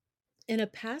In a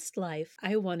past life,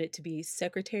 I wanted to be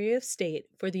Secretary of State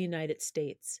for the United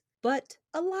States, but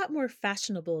a lot more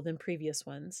fashionable than previous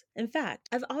ones. In fact,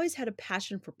 I've always had a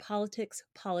passion for politics,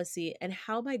 policy, and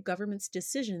how my government's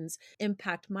decisions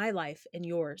impact my life and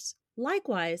yours.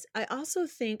 Likewise, I also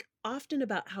think often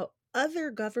about how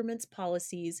other governments'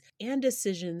 policies and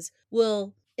decisions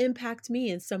will impact me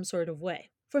in some sort of way.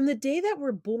 From the day that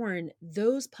we're born,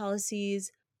 those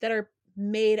policies that are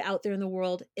made out there in the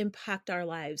world impact our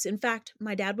lives. In fact,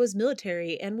 my dad was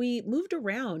military and we moved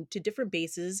around to different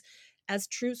bases as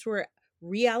troops were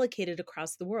reallocated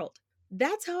across the world.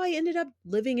 That's how I ended up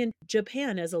living in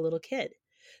Japan as a little kid.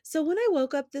 So when I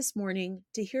woke up this morning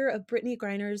to hear of Brittany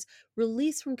Griner's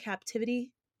release from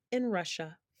captivity in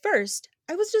Russia, first,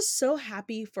 I was just so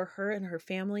happy for her and her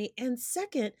family. And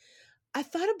second, I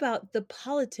thought about the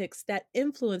politics that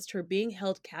influenced her being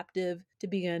held captive to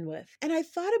begin with. And I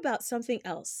thought about something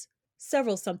else,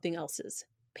 several something else's: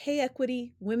 pay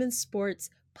equity, women's sports,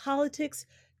 politics,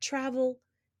 travel,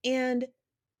 and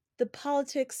the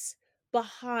politics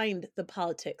behind the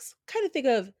politics. Kind of think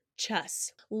of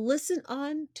chess. Listen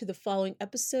on to the following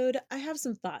episode. I have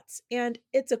some thoughts, and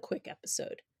it's a quick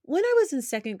episode. When I was in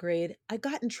second grade, I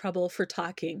got in trouble for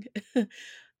talking.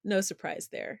 No surprise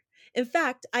there. In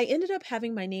fact, I ended up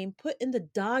having my name put in the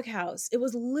doghouse. It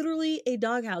was literally a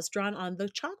doghouse drawn on the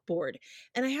chalkboard,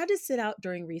 and I had to sit out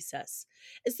during recess.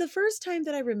 It's the first time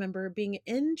that I remember being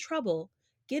in trouble,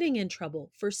 getting in trouble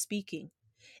for speaking.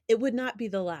 It would not be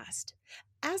the last.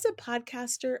 As a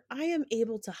podcaster, I am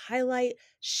able to highlight,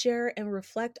 share, and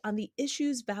reflect on the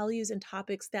issues, values, and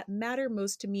topics that matter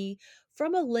most to me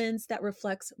from a lens that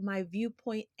reflects my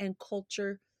viewpoint and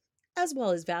culture, as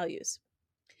well as values.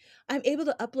 I'm able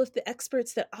to uplift the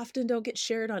experts that often don't get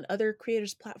shared on other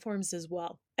creators' platforms as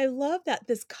well. I love that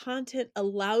this content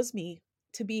allows me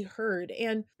to be heard,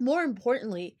 and more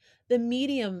importantly, the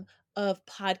medium of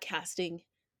podcasting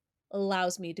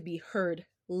allows me to be heard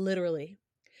literally.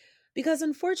 Because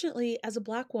unfortunately, as a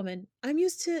Black woman, I'm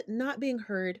used to not being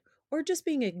heard or just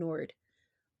being ignored.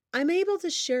 I'm able to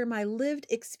share my lived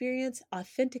experience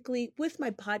authentically with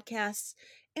my podcasts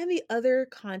and the other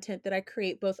content that I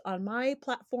create both on my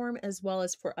platform as well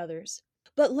as for others.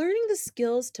 But learning the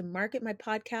skills to market my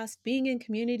podcast, being in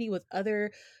community with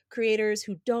other creators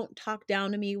who don't talk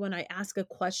down to me when I ask a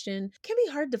question, can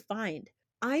be hard to find.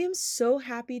 I am so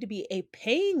happy to be a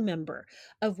paying member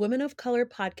of Women of Color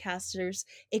Podcasters,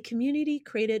 a community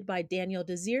created by Danielle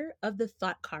Desir of The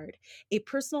Thought Card, a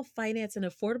personal finance and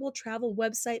affordable travel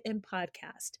website and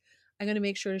podcast. I'm going to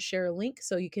make sure to share a link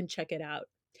so you can check it out.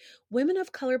 Women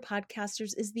of Color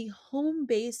Podcasters is the home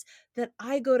base that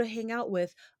I go to hang out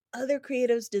with other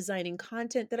creatives designing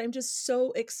content that I'm just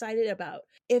so excited about.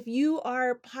 If you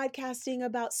are podcasting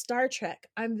about Star Trek,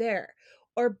 I'm there,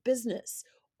 or business,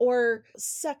 or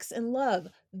sex and love.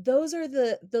 Those are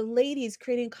the ladies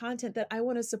creating content that I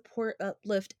want to support,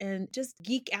 uplift, and just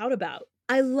geek out about.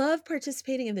 I love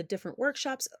participating in the different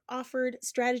workshops offered,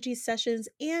 strategy sessions,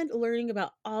 and learning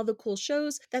about all the cool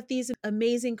shows that these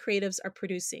amazing creatives are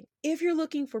producing. If you're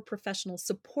looking for professional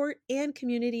support and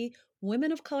community,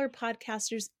 Women of Color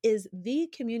Podcasters is the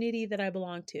community that I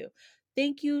belong to.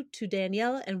 Thank you to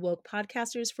Danielle and Woke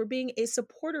Podcasters for being a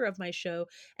supporter of my show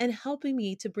and helping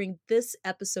me to bring this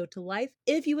episode to life.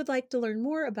 If you would like to learn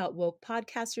more about Woke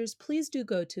Podcasters, please do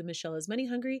go to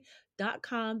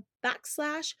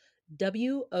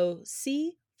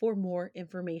michelleismoneyhungry.com/WOC for more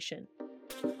information.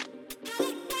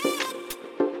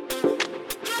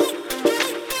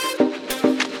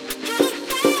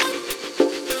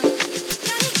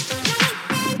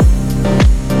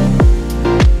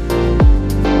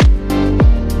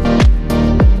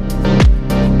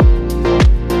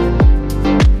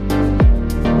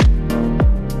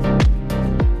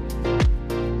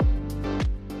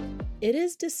 It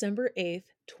is December 8th,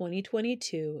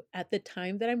 2022, at the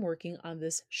time that I'm working on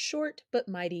this short but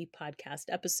mighty podcast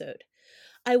episode.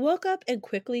 I woke up and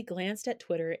quickly glanced at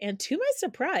Twitter and, to my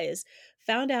surprise,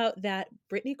 found out that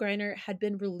Brittany Griner had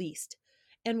been released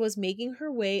and was making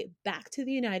her way back to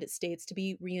the United States to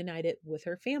be reunited with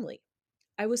her family.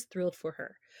 I was thrilled for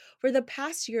her. For the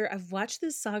past year, I've watched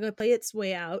this saga play its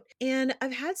way out, and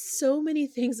I've had so many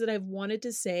things that I've wanted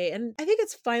to say, and I think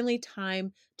it's finally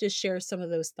time to share some of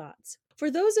those thoughts. For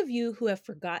those of you who have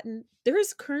forgotten, there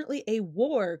is currently a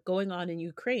war going on in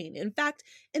Ukraine. In fact,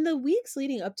 in the weeks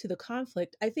leading up to the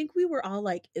conflict, I think we were all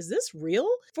like, is this real?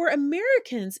 For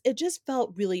Americans, it just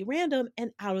felt really random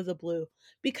and out of the blue.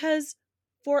 Because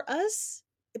for us,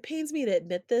 it pains me to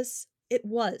admit this, it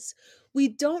was. We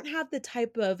don't have the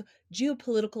type of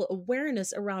geopolitical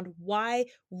awareness around why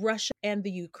Russia and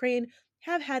the Ukraine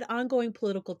have had ongoing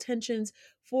political tensions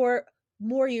for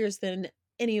more years than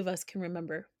any of us can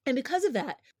remember. And because of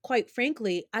that, quite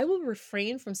frankly, I will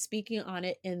refrain from speaking on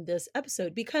it in this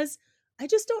episode because I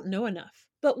just don't know enough.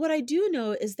 But what I do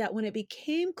know is that when it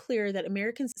became clear that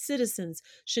American citizens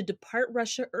should depart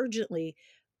Russia urgently,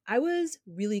 I was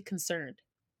really concerned.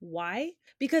 Why?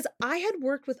 Because I had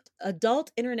worked with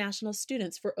adult international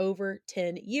students for over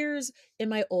 10 years in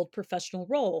my old professional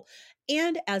role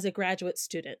and as a graduate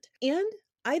student. And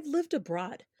I'd lived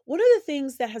abroad. One of the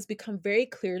things that has become very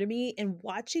clear to me in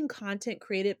watching content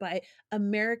created by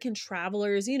American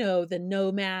travelers, the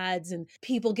nomads and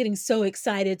people getting so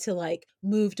excited to like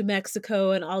move to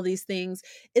Mexico and all these things,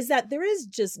 is that there is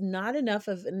just not enough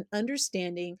of an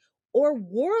understanding or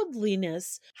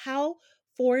worldliness how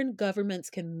foreign governments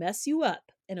can mess you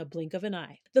up in a blink of an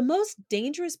eye. The most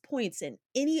dangerous points in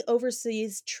any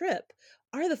overseas trip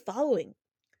are the following,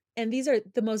 and these are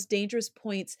the most dangerous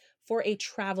points for a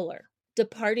traveler: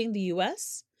 departing the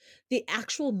US, the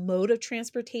actual mode of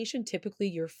transportation, typically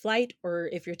your flight, or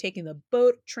if you're taking the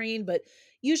boat, train, but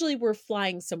usually we're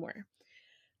flying somewhere.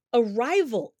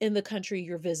 Arrival in the country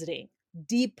you're visiting,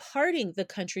 departing the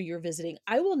country you're visiting.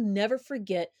 I will never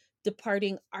forget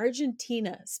departing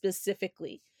Argentina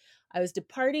specifically. I was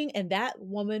departing, and that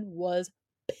woman was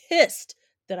pissed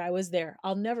that I was there.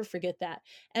 I'll never forget that.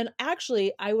 And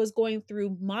actually, I was going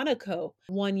through Monaco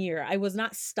one year. I was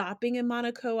not stopping in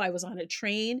Monaco, I was on a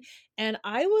train, and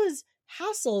I was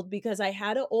hassled because I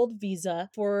had an old visa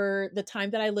for the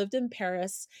time that I lived in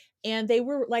Paris, and they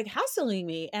were like hassling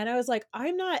me, and I was like,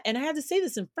 I'm not, and I had to say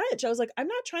this in French. I was like, I'm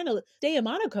not trying to stay in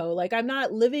Monaco, like I'm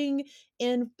not living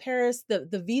in Paris.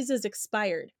 The visa's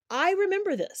expired. I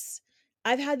remember this.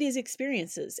 I've had these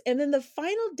experiences. And then the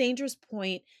final dangerous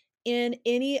point in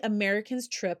any American's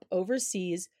trip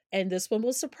overseas, and this one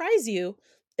will surprise you,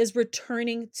 is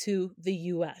returning to the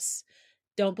US.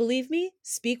 Don't believe me?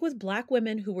 Speak with Black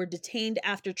women who were detained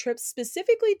after trips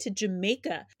specifically to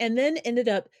Jamaica and then ended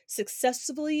up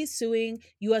successfully suing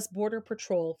US Border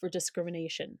Patrol for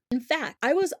discrimination. In fact,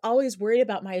 I was always worried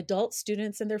about my adult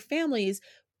students and their families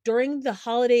during the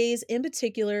holidays, in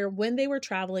particular when they were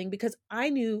traveling, because I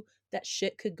knew that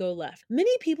shit could go left.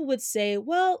 Many people would say,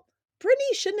 well,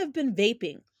 Brittany shouldn't have been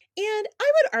vaping. And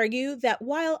I would argue that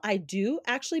while I do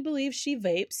actually believe she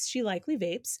vapes, she likely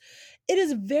vapes, it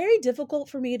is very difficult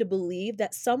for me to believe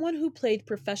that someone who played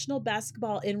professional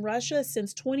basketball in Russia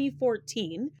since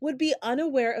 2014 would be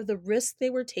unaware of the risk they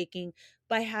were taking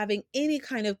by having any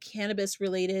kind of cannabis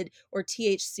related or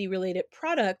THC related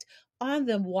product on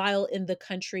them while in the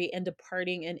country and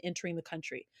departing and entering the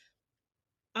country.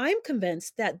 I'm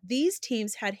convinced that these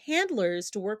teams had handlers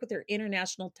to work with their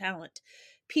international talent,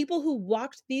 people who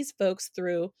walked these folks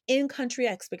through in country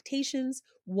expectations,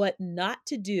 what not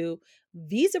to do,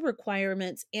 visa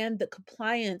requirements, and the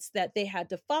compliance that they had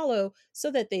to follow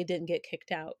so that they didn't get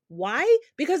kicked out. Why?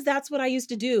 Because that's what I used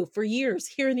to do for years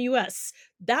here in the US.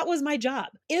 That was my job.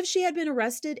 If she had been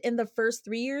arrested in the first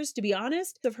 3 years, to be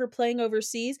honest, of her playing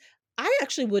overseas, I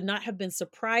actually would not have been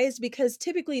surprised, because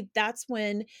typically that's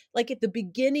when, like at the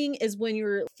beginning is when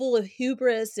you're full of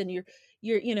hubris and you're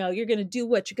going to do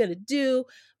what you're going to do.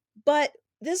 But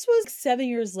this was 7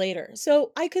 years later.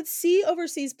 So I could see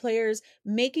overseas players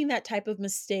making that type of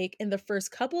mistake in the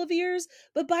first couple of years.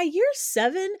 But by year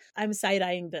 7, I'm side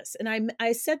eyeing this. And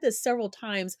I said this several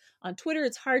times on Twitter.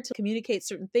 It's hard to communicate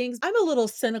certain things. I'm a little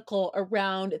cynical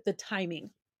around the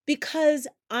timing, because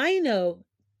I know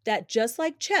that just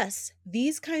like chess,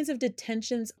 these kinds of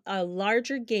detentions are a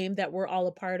larger game that we're all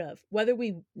a part of, whether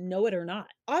we know it or not.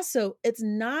 Also, it's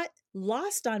not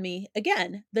lost on me,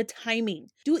 again, the timing.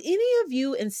 Do any of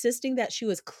you insisting that she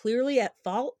was clearly at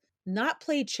fault not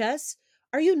play chess?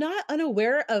 Are you not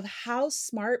unaware of how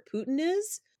smart Putin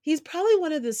is? He's probably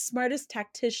one of the smartest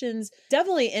tacticians,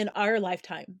 definitely in our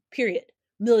lifetime, period.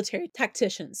 Military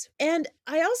tacticians. And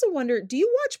I also wonder, do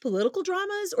you watch political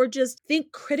dramas or just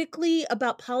think critically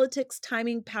about politics,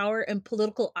 timing, power, and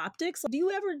political optics? Do you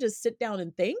ever just sit down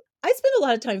and think? I spend a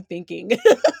lot of time thinking.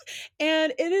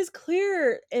 And it is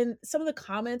clear in some of the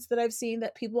comments that I've seen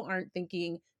that people aren't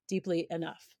thinking deeply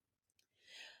enough.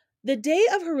 The day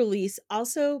of her release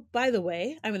also, by the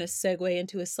way, I'm going to segue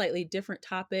into a slightly different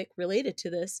topic related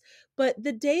to this, but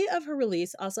the day of her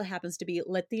release also happens to be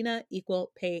Latina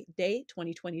Equal Pay Day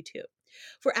 2022.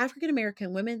 For African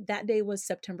American women, that day was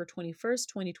September 21st,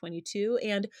 2022.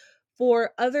 And for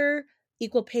other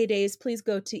equal pay days, please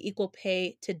go to Equal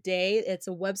Pay Today. It's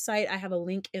a website. I have a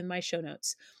link in my show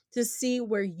notes to see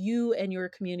where you and your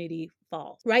community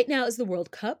fall. Right now is the World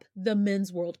Cup, the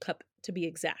Men's World Cup to be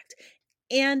exact.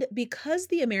 And because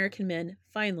the American men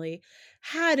finally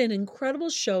had an incredible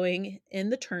showing in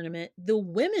the tournament, the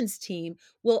women's team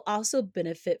will also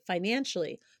benefit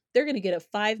financially. They're going to get a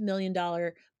 $5 million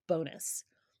bonus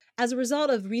as a result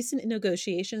of recent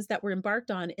negotiations that were embarked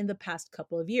on in the past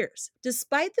couple of years,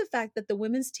 despite the fact that the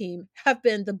women's team have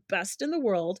been the best in the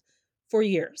world for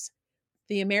years.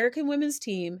 The American women's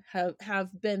team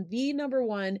have been the number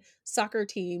one soccer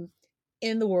team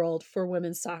in the world for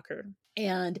women's soccer.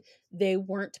 And they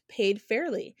weren't paid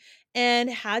fairly and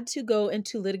had to go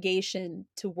into litigation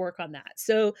to work on that.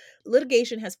 So,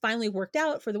 litigation has finally worked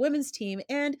out for the women's team,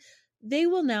 and they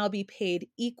will now be paid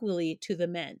equally to the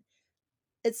men.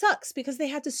 It sucks because they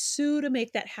had to sue to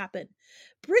make that happen.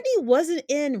 Brittany wasn't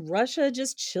in Russia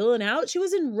just chilling out. She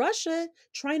was in Russia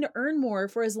trying to earn more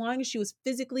for as long as she was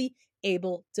physically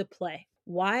able to play.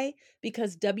 Why?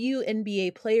 Because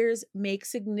WNBA players make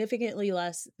significantly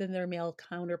less than their male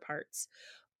counterparts.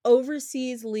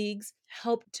 Overseas leagues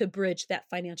help to bridge that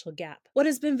financial gap. What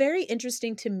has been very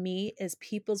interesting to me is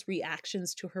people's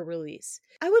reactions to her release.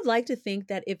 I would like to think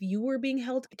that if you were being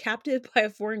held captive by a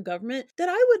foreign government, that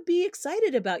I would be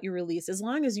excited about your release as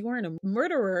long as you weren't a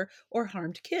murderer or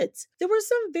harmed kids. There were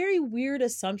some very weird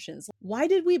assumptions. Why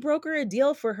did we broker a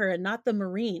deal for her and not the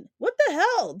Marine? What the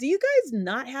hell? Do you guys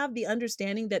not have the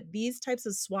understanding that these types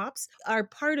of swaps are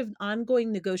part of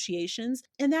ongoing negotiations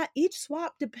and that each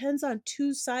swap depends on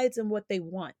two sides and what they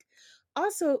want?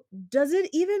 Also, does it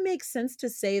even make sense to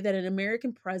say that an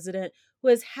American president who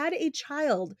has had a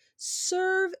child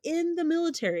serve in the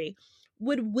military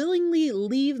would willingly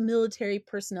leave military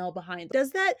personnel behind?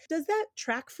 Does that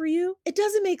track for you? It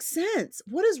doesn't make sense.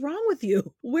 What is wrong with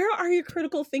you? Where are your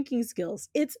critical thinking skills?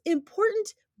 It's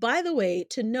important, by the way,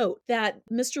 to note that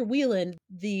Mr. Whelan,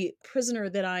 the prisoner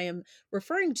that I am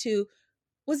referring to,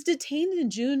 was detained in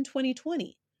June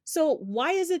 2020. So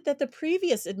why is it that the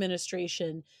previous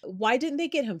administration, why didn't they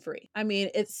get him free? I mean,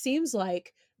 it seems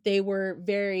like they were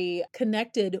very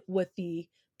connected with the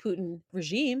Putin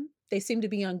regime. They seem to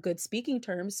be on good speaking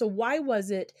terms. So why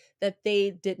was it that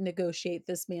they didn't negotiate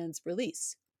this man's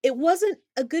release? It wasn't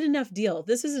a good enough deal.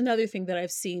 This is another thing that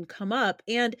I've seen come up.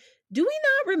 And do we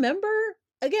not remember,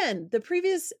 again, the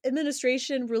previous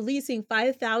administration releasing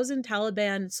 5,000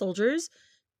 Taliban soldiers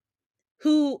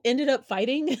who ended up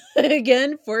fighting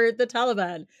again for the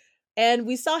Taliban? And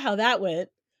we saw how that went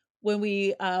when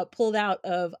we pulled out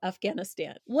of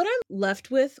Afghanistan. What I'm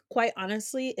left with, quite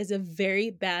honestly, is a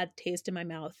very bad taste in my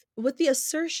mouth with the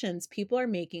assertions people are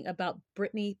making about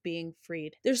Brittany being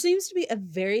freed. There seems to be a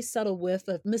very subtle whiff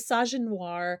of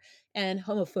misogynoir and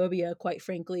homophobia, quite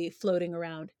frankly, floating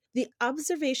around. The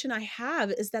observation I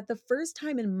have is that the first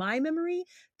time in my memory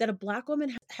that a Black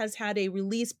woman has had a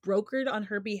release brokered on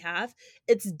her behalf,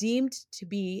 it's deemed to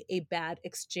be a bad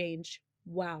exchange.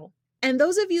 Wow. And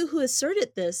those of you who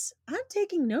asserted this, I'm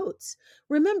taking notes.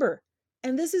 Remember,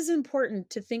 and this is important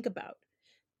to think about,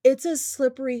 it's a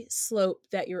slippery slope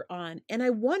that you're on. And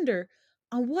I wonder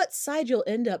on what side you'll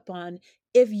end up on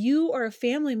if you or a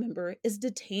family member is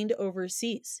detained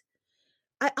overseas.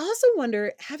 I also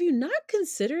wonder, have you not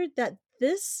considered that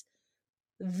this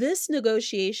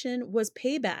negotiation was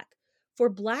payback for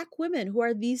Black women who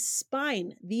are the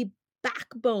spine, the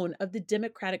backbone of the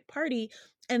Democratic Party?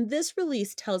 And this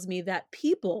release tells me that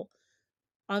people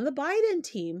on the Biden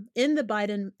team, in the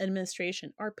Biden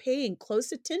administration, are paying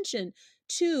close attention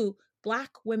to Black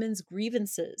women's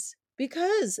grievances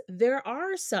because there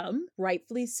are some,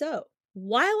 rightfully so.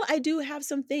 While I do have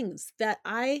some things that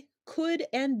I could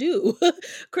and do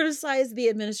criticize the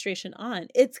administration on,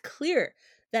 it's clear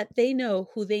that they know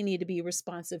who they need to be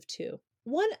responsive to.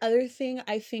 One other thing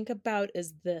I think about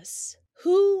is this: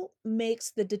 who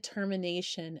makes the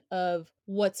determination of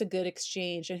what's a good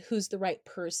exchange and who's the right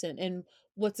person and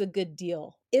what's a good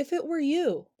deal? If it were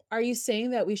you, are you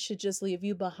saying that we should just leave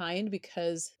you behind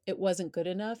because it wasn't good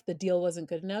enough? The deal wasn't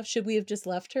good enough? Should we have just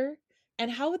left her?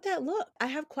 And how would that look? I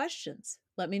have questions.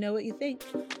 Let me know what you think.